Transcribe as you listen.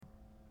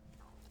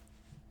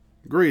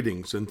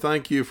Greetings, and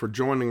thank you for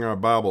joining our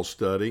Bible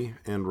study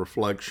and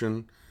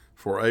reflection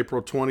for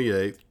April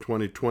 28th,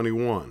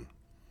 2021.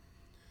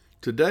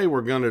 Today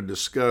we're going to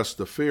discuss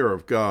the fear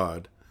of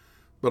God,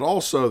 but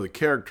also the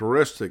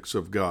characteristics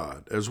of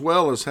God, as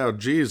well as how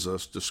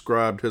Jesus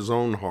described his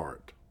own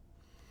heart.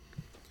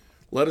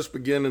 Let us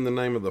begin in the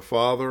name of the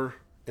Father,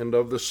 and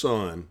of the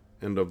Son,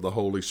 and of the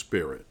Holy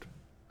Spirit.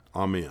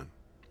 Amen.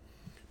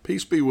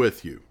 Peace be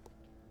with you.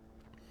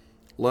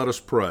 Let us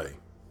pray.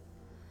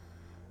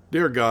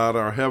 Dear God,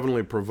 our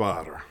heavenly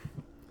provider,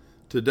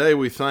 today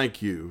we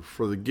thank you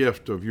for the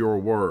gift of your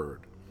word.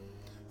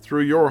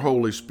 Through your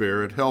Holy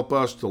Spirit, help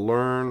us to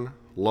learn,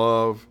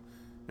 love,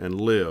 and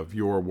live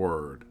your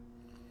word.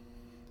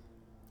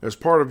 As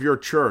part of your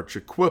church,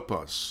 equip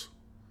us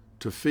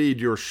to feed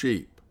your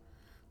sheep.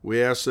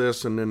 We ask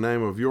this in the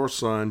name of your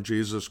Son,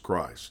 Jesus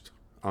Christ.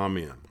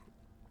 Amen.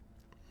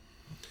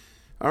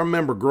 I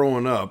remember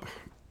growing up,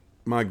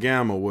 my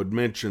grandma would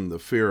mention the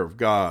fear of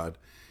God,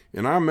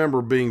 and I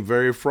remember being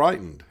very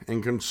frightened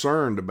and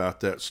concerned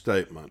about that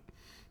statement,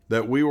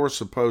 that we were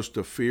supposed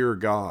to fear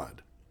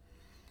God.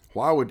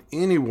 Why would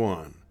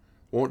anyone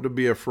want to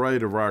be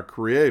afraid of our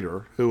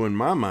Creator, who in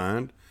my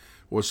mind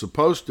was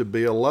supposed to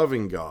be a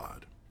loving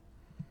God?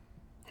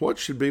 What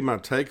should be my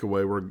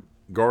takeaway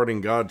regarding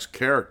God's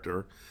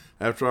character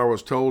after I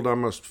was told I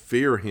must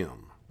fear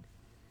Him?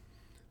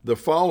 The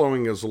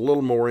following is a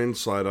little more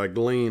insight I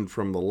gleaned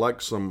from the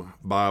Lexham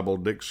Bible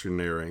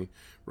Dictionary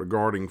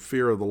regarding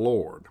fear of the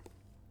Lord.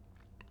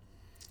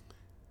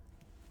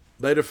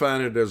 They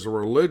define it as a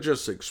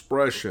religious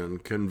expression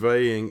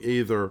conveying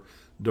either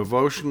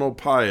devotional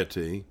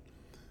piety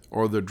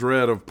or the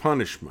dread of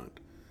punishment.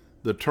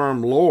 The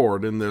term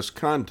Lord in this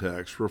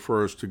context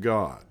refers to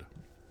God.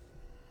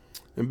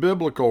 In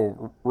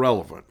biblical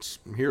relevance,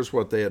 here's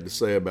what they had to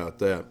say about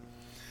that.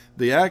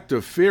 The act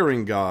of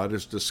fearing God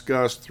is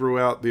discussed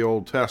throughout the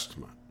Old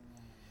Testament.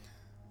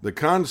 The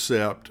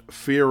concept,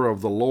 fear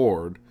of the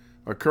Lord,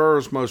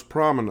 occurs most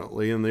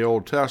prominently in the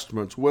Old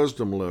Testament's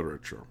wisdom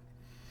literature,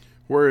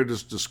 where it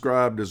is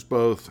described as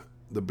both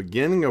the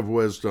beginning of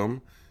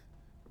wisdom,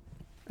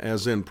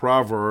 as in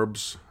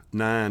Proverbs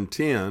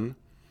 9:10,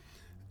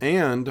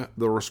 and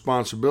the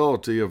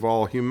responsibility of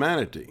all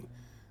humanity,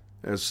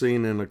 as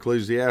seen in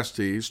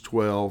Ecclesiastes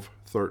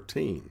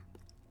 12:13.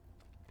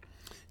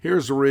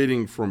 Here's a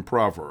reading from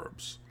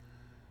Proverbs.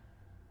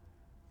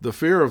 The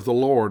fear of the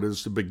Lord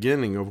is the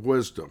beginning of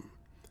wisdom,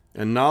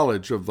 and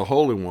knowledge of the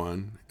Holy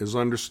One is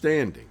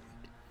understanding.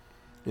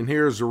 And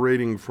here's a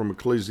reading from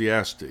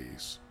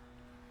Ecclesiastes.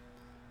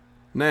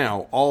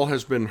 Now all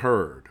has been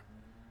heard.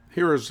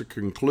 Here is the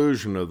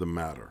conclusion of the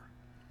matter.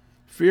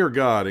 Fear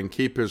God and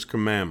keep his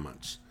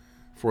commandments,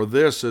 for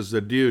this is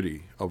the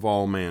duty of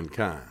all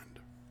mankind.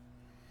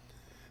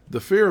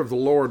 The fear of the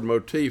Lord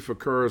motif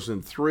occurs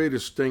in three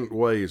distinct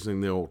ways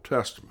in the Old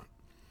Testament.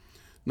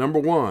 Number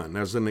one,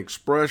 as an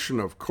expression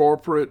of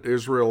corporate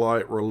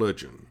Israelite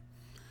religion.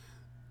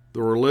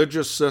 The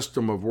religious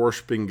system of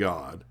worshiping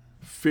God,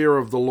 fear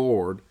of the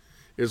Lord,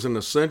 is an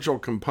essential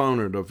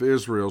component of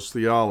Israel's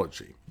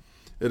theology.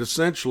 It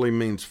essentially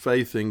means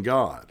faith in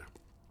God.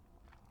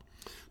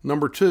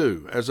 Number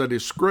two, as a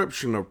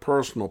description of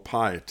personal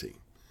piety,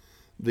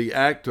 the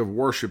act of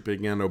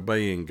worshiping and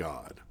obeying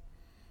God.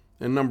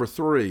 And number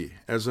three,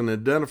 as an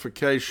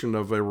identification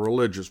of a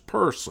religious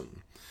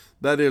person,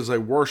 that is, a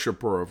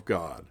worshiper of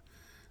God.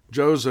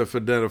 Joseph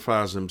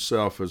identifies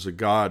himself as a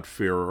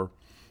God-fearer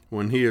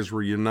when he is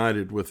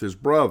reunited with his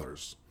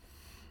brothers,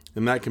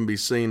 and that can be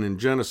seen in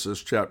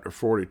Genesis chapter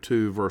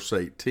 42, verse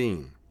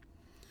 18.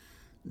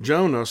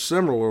 Jonah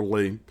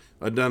similarly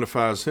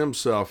identifies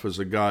himself as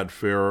a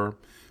God-fearer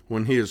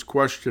when he is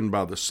questioned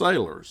by the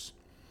sailors,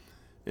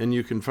 and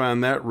you can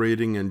find that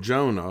reading in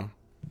Jonah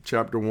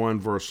chapter 1,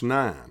 verse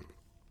 9.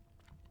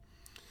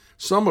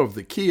 Some of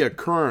the key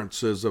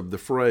occurrences of the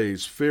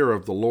phrase fear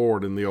of the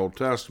Lord in the Old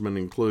Testament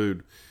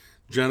include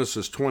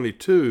Genesis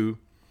 22,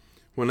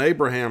 when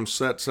Abraham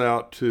sets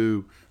out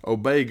to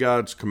obey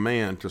God's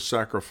command to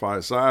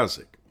sacrifice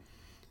Isaac,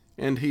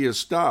 and he is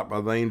stopped by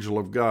the angel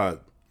of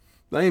God.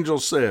 The angel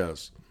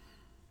says,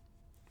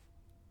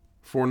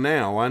 "For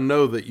now I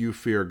know that you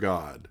fear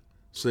God,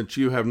 since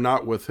you have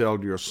not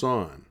withheld your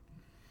son."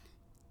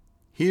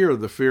 Here,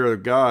 the fear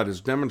of God is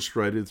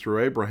demonstrated through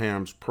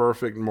Abraham's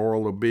perfect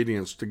moral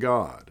obedience to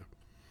God.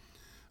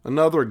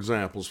 Another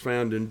example is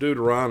found in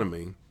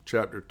Deuteronomy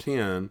chapter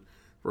 10,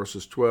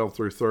 verses 12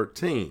 through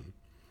 13.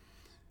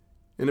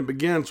 And it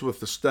begins with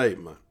the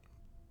statement,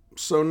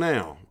 "So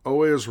now,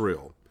 O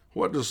Israel,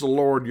 what does the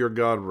Lord your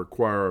God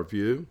require of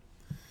you?"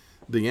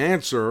 The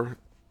answer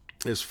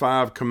is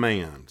 5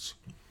 commands: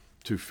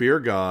 to fear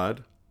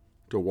God,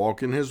 to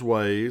walk in his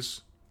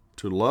ways,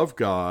 to love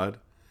God,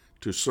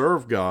 to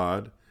serve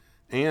God,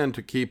 and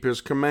to keep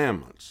his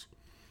commandments.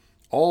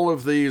 All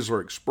of these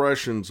are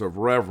expressions of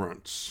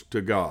reverence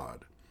to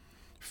God.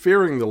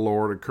 Fearing the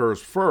Lord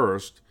occurs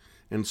first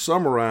and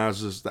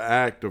summarizes the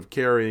act of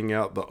carrying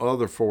out the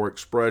other 4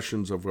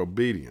 expressions of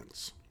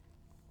obedience.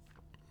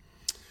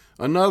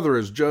 Another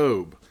is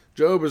Job.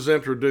 Job is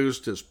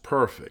introduced as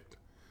perfect.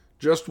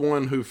 just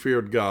one who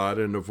feared God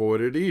and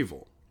avoided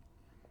evil.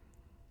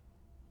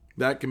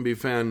 That can be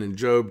found in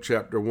Job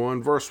chapter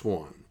 1, verse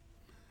 1.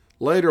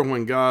 Later,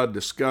 when God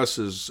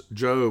discusses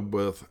Job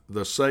with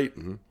the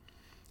Satan,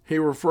 he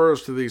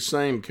refers to these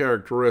same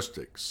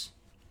characteristics.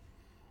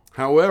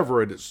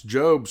 However, it is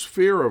Job's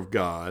fear of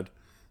God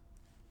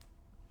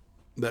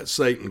that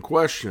Satan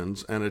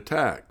questions and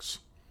attacks.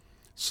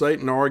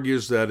 Satan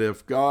argues that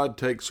if God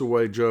takes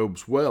away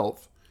Job's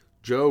wealth,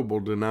 Job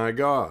will deny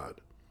God.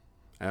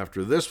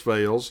 After this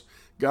fails,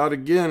 God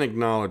again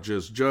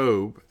acknowledges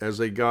Job as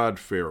a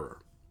God-fearer.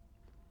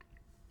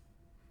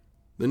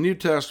 The New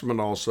Testament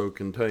also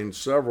contains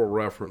several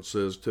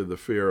references to the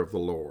fear of the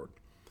Lord.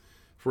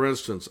 For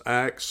instance,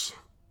 Acts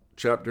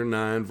chapter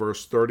 9,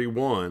 verse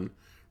 31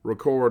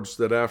 records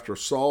that after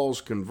Saul's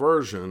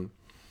conversion,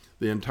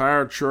 the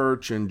entire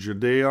church in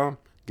Judea,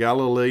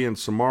 Galilee, and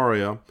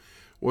Samaria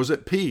was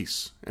at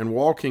peace and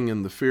walking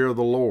in the fear of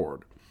the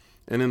Lord,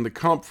 and in the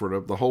comfort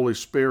of the Holy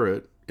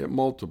Spirit it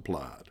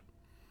multiplied.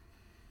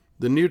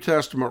 The New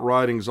Testament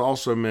writings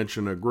also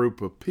mention a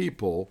group of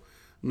people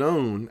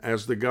known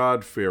as the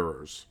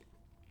God-fearers.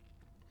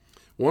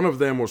 One of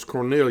them was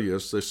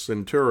Cornelius the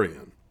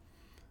centurion.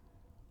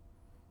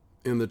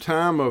 In the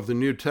time of the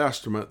New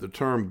Testament, the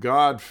term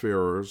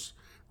God-fearers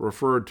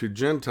referred to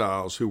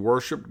Gentiles who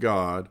worshiped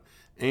God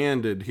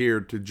and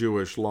adhered to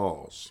Jewish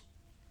laws.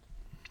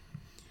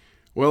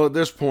 Well, at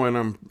this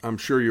point, I'm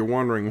sure you're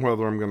wondering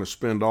whether I'm going to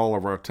spend all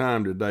of our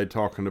time today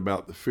talking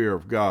about the fear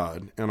of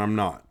God, and I'm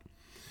not,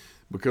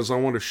 because I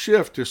want to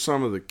shift to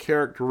some of the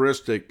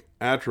characteristic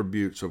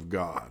attributes of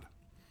God.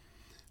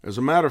 As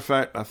a matter of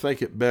fact, I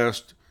think it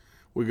best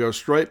we go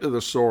straight to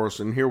the source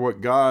and hear what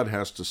God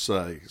has to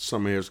say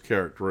some of his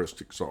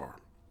characteristics are.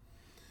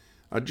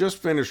 I just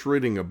finished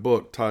reading a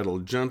book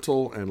titled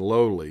Gentle and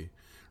Lowly,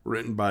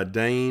 written by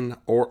Dane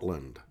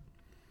Ortland.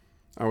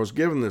 I was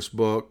given this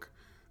book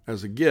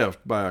as a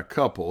gift by a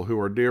couple who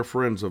are dear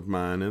friends of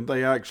mine, and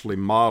they actually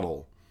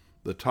model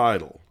the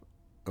title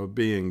of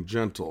being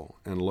gentle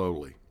and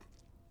lowly.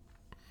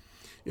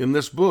 In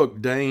this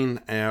book, Dane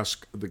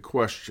asks the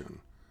question,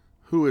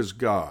 who is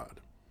God?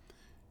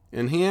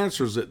 And he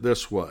answers it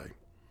this way.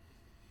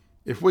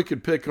 If we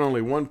could pick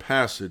only one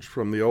passage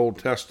from the Old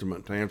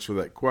Testament to answer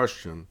that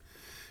question,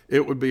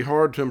 it would be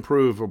hard to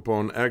improve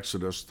upon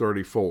Exodus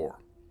 34.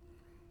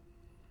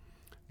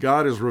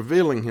 God is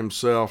revealing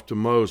himself to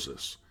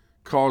Moses,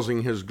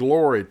 causing his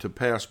glory to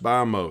pass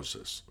by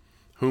Moses,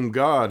 whom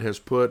God has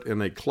put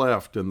in a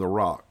cleft in the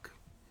rock.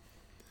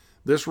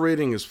 This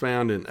reading is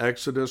found in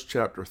Exodus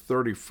chapter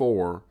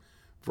 34,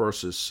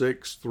 verses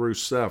 6 through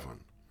 7.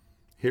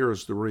 Here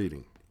is the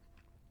reading.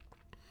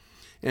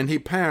 And he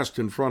passed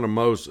in front of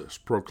Moses,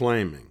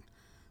 proclaiming,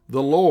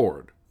 the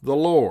Lord,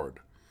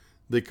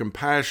 the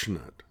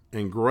compassionate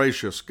and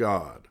gracious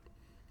God,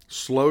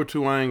 slow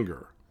to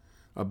anger,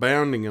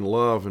 abounding in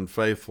love and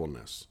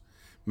faithfulness,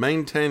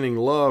 maintaining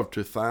love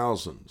to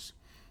thousands,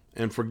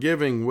 and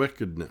forgiving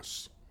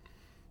wickedness,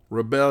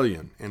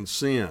 rebellion, and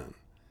sin.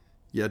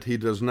 Yet he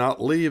does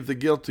not leave the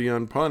guilty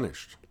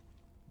unpunished.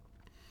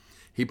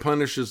 He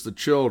punishes the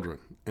children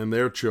and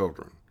their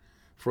children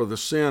for the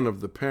sin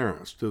of the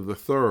parents to the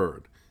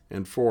third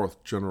and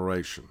fourth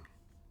generation.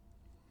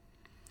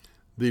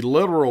 The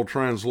literal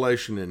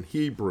translation in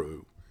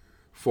Hebrew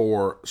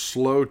for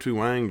slow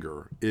to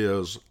anger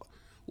is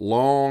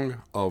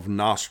long of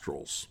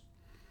nostrils.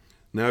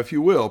 Now, if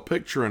you will,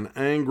 picture an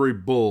angry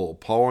bull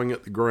pawing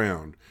at the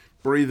ground,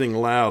 breathing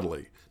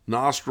loudly,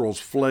 nostrils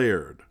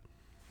flared.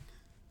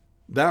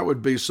 That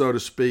would be, so to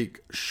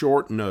speak,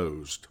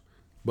 short-nosed,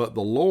 but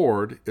the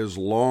Lord is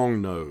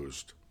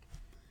long-nosed.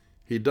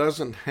 He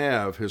doesn't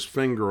have his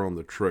finger on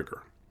the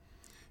trigger.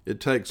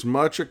 It takes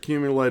much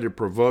accumulated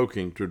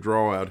provoking to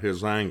draw out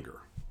his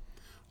anger.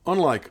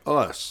 Unlike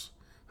us,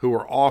 who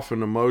are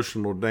often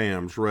emotional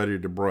dams ready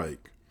to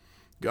break,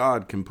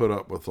 God can put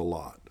up with a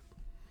lot.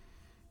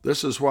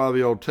 This is why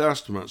the Old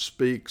Testament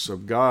speaks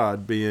of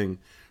God being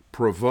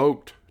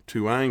provoked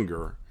to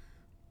anger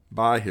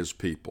by his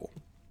people.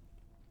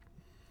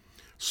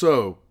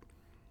 So,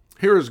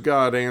 here is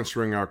God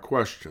answering our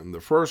question. The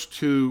first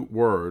two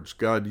words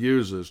God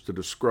uses to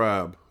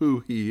describe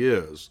who he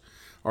is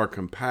are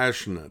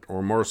compassionate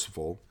or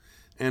merciful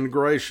and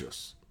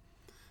gracious.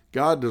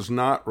 God does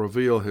not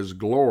reveal his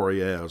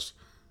glory as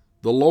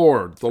the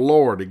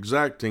Lord,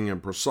 exacting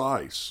and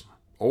precise,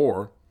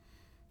 or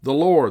the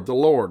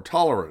Lord,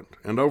 tolerant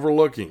and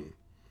overlooking,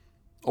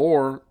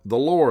 or the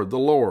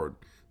Lord,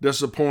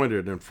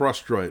 disappointed and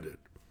frustrated.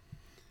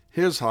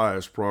 His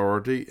highest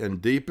priority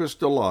and deepest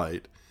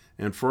delight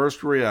and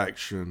first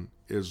reaction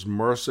is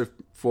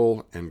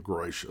merciful and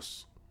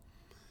gracious.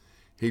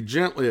 He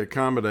gently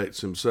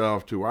accommodates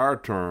himself to our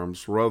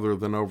terms rather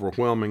than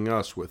overwhelming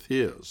us with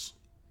his.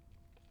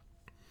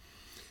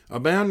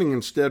 Abounding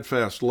in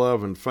steadfast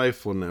love and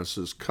faithfulness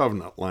is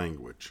covenant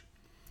language.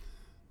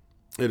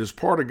 It is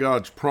part of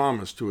God's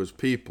promise to his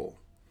people.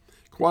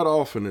 Quite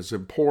often it's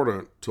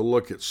important to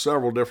look at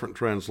several different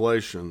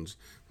translations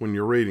when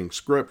you're reading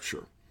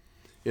Scripture.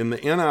 In the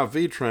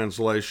NIV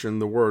translation,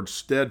 the word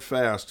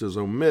steadfast is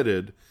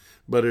omitted,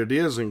 but it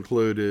is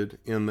included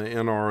in the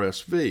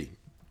NRSV.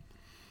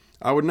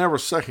 I would never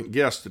second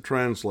guess the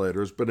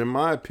translators, but in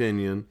my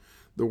opinion,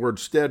 the word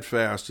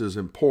steadfast is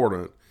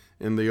important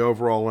in the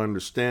overall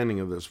understanding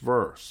of this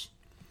verse.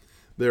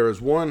 There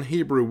is one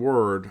Hebrew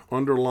word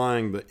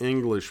underlying the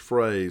English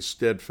phrase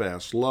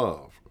steadfast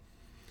love,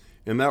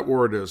 and that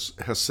word is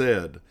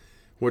hesed,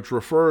 which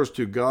refers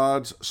to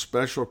God's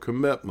special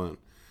commitment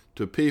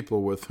to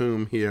people with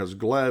whom he has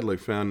gladly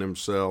found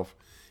himself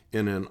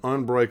in an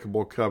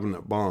unbreakable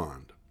covenant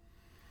bond.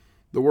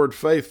 The word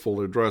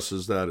faithful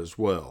addresses that as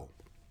well.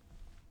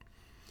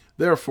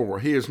 Therefore,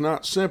 he is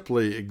not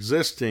simply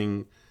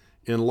existing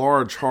in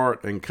large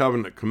heart and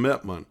covenant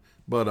commitment,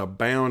 but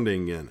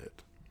abounding in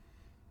it.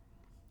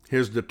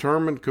 His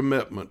determined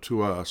commitment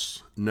to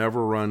us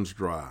never runs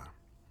dry.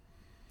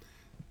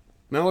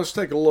 Now let's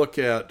take a look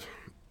at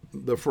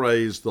the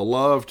phrase, the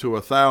love to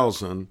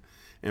 1,000,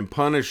 and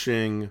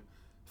punishing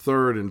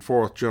third and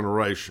fourth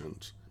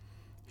generations.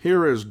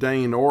 Here is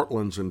Dane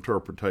Ortland's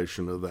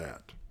interpretation of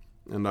that,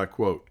 and I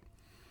quote,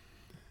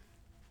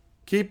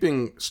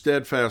 keeping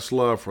steadfast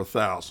love for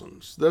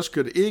thousands. This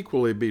could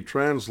equally be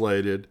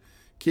translated,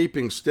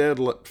 keeping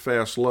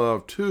steadfast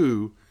love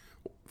to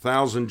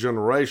 1,000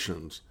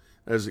 generations,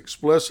 as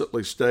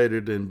explicitly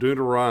stated in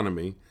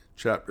Deuteronomy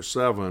chapter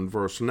 7,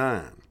 verse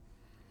 9.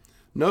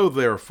 Know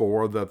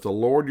therefore that the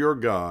Lord your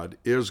God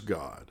is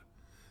God,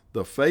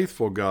 the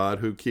faithful God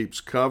who keeps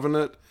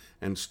covenant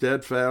and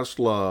steadfast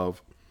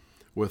love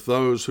with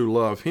those who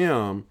love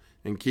him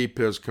and keep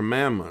his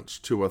commandments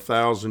to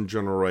 1,000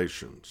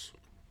 generations.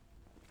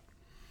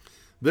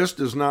 This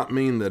does not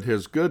mean that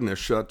his goodness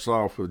shuts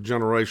off with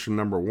generation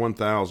number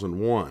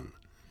 1001.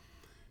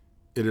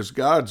 It is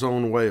God's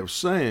own way of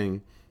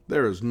saying,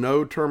 there is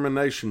no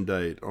termination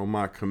date on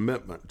my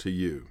commitment to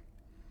you.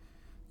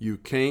 You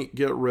can't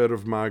get rid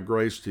of my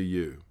grace to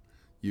you.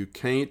 You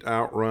can't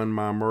outrun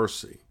my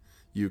mercy.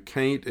 You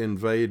can't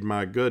invade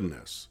my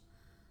goodness.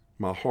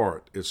 My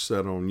heart is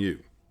set on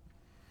you.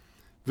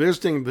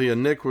 Visiting the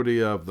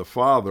iniquity of the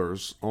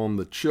fathers on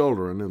the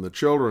children and the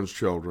children's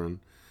children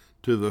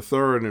to the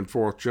third and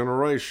fourth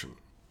generation.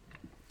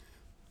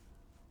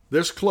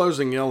 This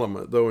closing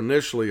element, though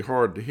initially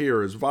hard to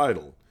hear, is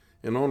vital,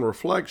 and on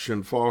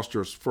reflection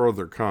fosters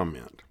further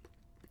comfort.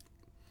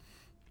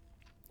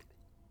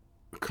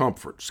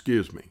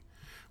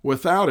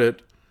 Without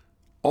it,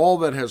 all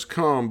that has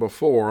come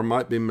before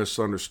might be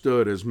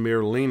misunderstood as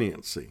mere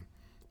leniency.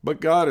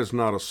 But God is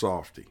not a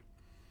softy.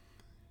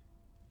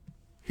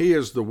 He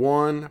is the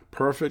one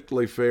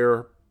perfectly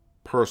fair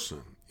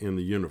person in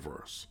the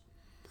universe.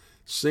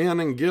 Sin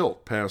and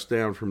guilt pass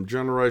down from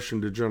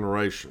generation to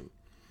generation.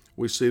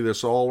 We see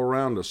this all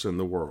around us in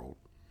the world.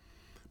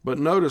 But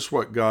notice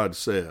what God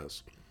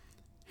says.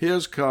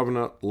 His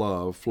covenant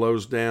love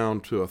flows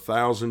down to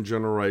 1,000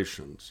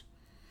 generations,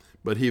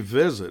 but he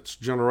visits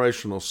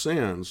generational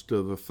sins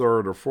to the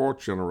third or fourth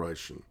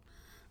generation.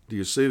 Do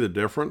you see the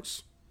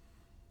difference?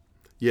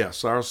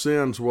 Yes, our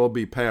sins will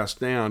be passed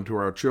down to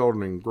our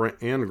children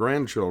and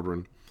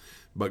grandchildren,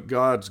 but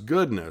God's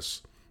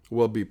goodness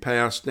will be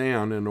passed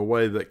down in a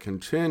way that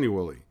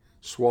continually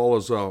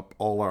swallows up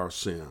all our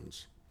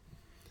sins.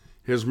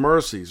 His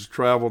mercies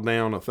travel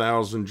down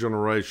 1,000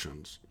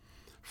 generations,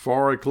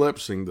 far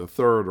eclipsing the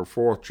third or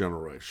fourth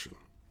generation.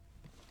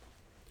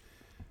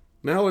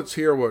 Now let's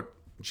hear what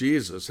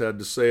Jesus had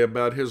to say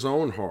about his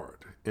own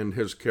heart and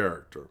his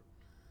character.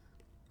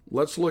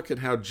 Let's look at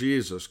how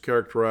Jesus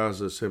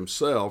characterizes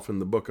himself in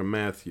the book of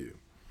Matthew.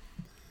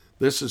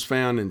 This is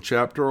found in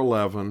chapter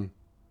 11,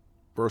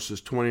 verses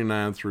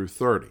 29 through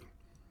 30.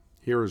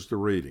 Here is the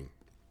reading.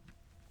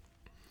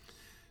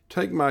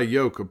 Take my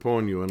yoke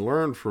upon you and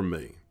learn from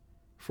me,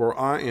 for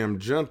I am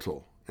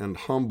gentle and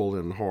humble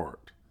in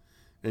heart,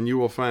 and you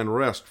will find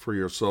rest for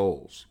your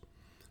souls.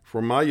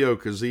 For my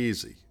yoke is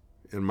easy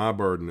and my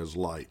burden is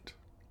light.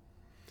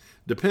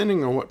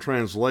 Depending on what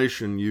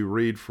translation you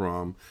read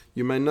from,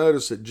 you may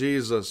notice that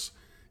Jesus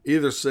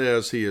either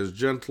says he is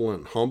gentle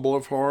and humble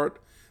of heart,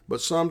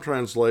 but some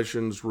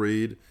translations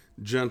read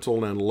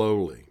gentle and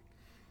lowly.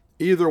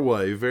 Either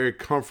way, very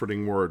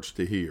comforting words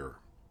to hear.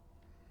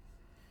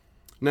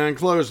 Now, in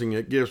closing,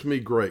 it gives me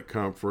great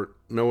comfort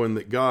knowing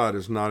that God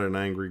is not an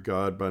angry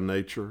God by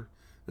nature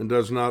and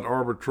does not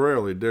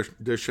arbitrarily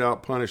dish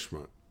out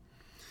punishment.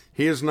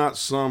 He is not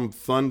some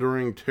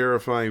thundering,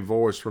 terrifying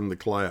voice from the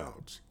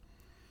clouds.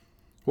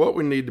 What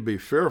we need to be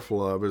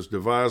fearful of is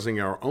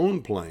devising our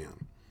own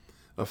plan,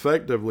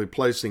 effectively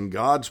placing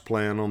God's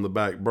plan on the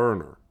back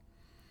burner.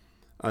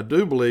 I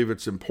do believe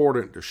it's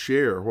important to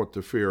share what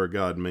the fear of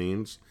God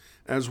means,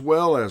 as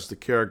well as the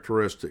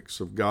characteristics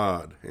of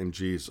God and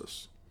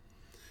Jesus.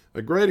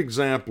 A great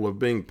example of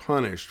being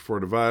punished for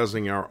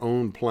devising our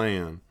own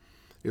plan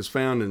is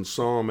found in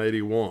Psalm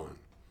 81.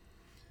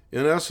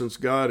 In essence,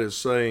 God is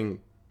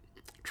saying,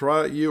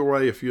 try it your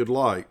way if you'd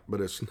like, but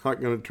it's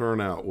not going to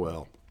turn out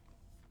well.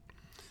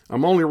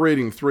 I'm only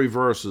reading 3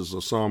 verses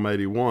of Psalm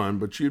 81,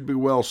 but you'd be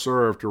well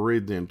served to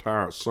read the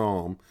entire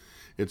psalm.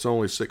 It's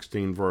only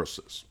 16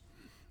 verses.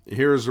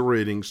 Here's a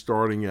reading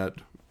starting at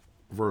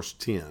verse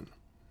 10.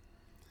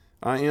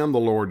 I am the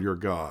Lord your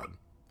God,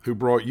 who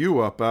brought you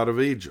up out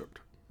of Egypt.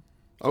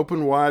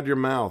 Open wide your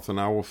mouth, and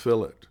I will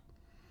fill it.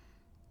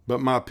 But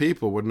my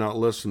people would not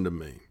listen to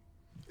me.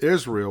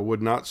 Israel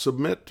would not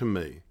submit to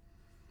me.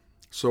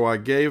 So I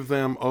gave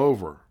them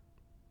over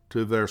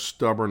to their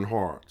stubborn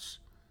hearts,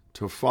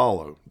 to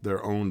follow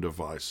their own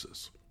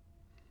devices.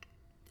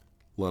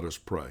 Let us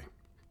pray.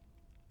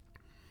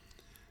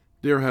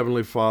 Dear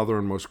Heavenly Father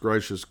and most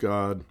gracious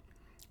God,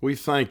 we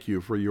thank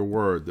you for your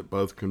word that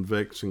both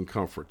convicts and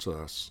comforts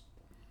us.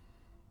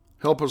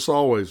 Help us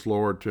always,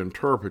 Lord, to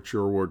interpret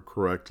your word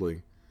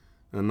correctly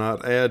and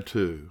not add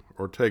to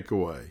or take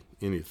away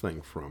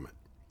anything from it.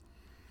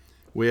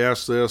 We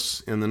ask this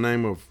in the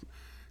name of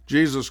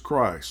Jesus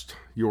Christ,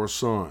 your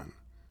Son,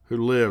 who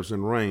lives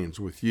and reigns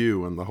with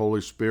you and the Holy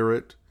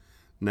Spirit,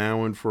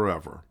 now and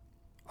forever.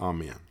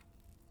 Amen.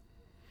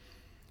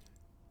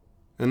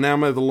 And now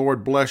may the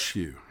Lord bless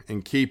you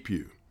and keep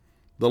you.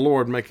 The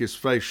Lord make his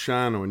face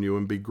shine on you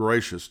and be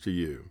gracious to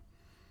you.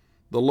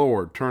 The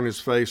Lord turn his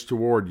face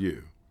toward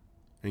you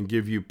and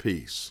give you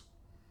peace.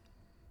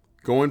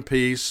 Go in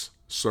peace,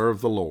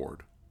 serve the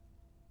Lord.